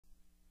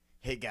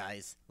Hey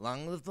guys,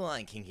 Long Live the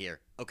Lion King here.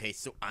 Okay,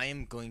 so I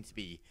am going to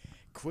be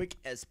quick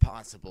as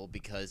possible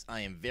because I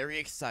am very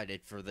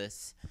excited for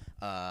this.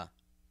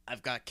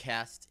 I've got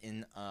cast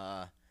in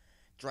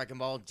Dragon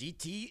Ball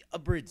GT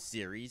Abridged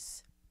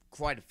series,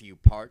 quite a few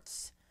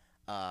parts.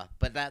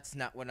 But that's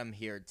not what I'm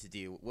here to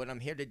do. What I'm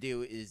here to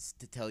do is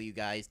to tell you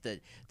guys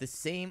that the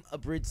same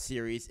Abridged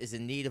series is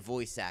in need of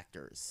voice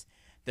actors.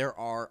 There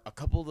are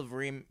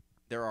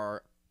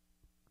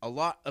a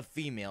lot of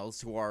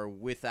females who are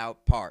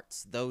without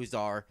parts. Those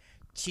are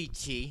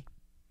Chi-Chi,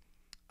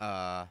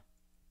 uh,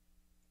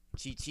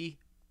 Chi-Chi,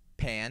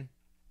 Pan,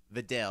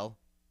 Videl,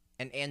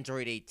 and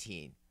Android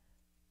 18.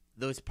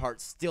 Those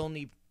parts still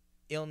need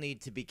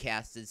to be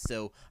casted,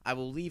 so I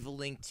will leave a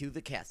link to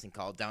the casting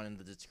call down in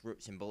the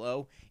description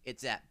below.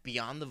 It's at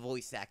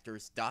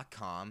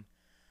beyondthevoiceactors.com.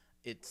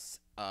 It's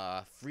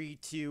free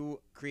to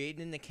create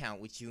an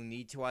account, which you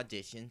need to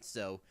audition,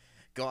 so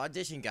go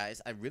audition,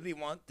 guys. I really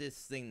want this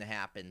thing to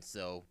happen,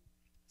 so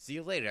see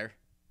you later.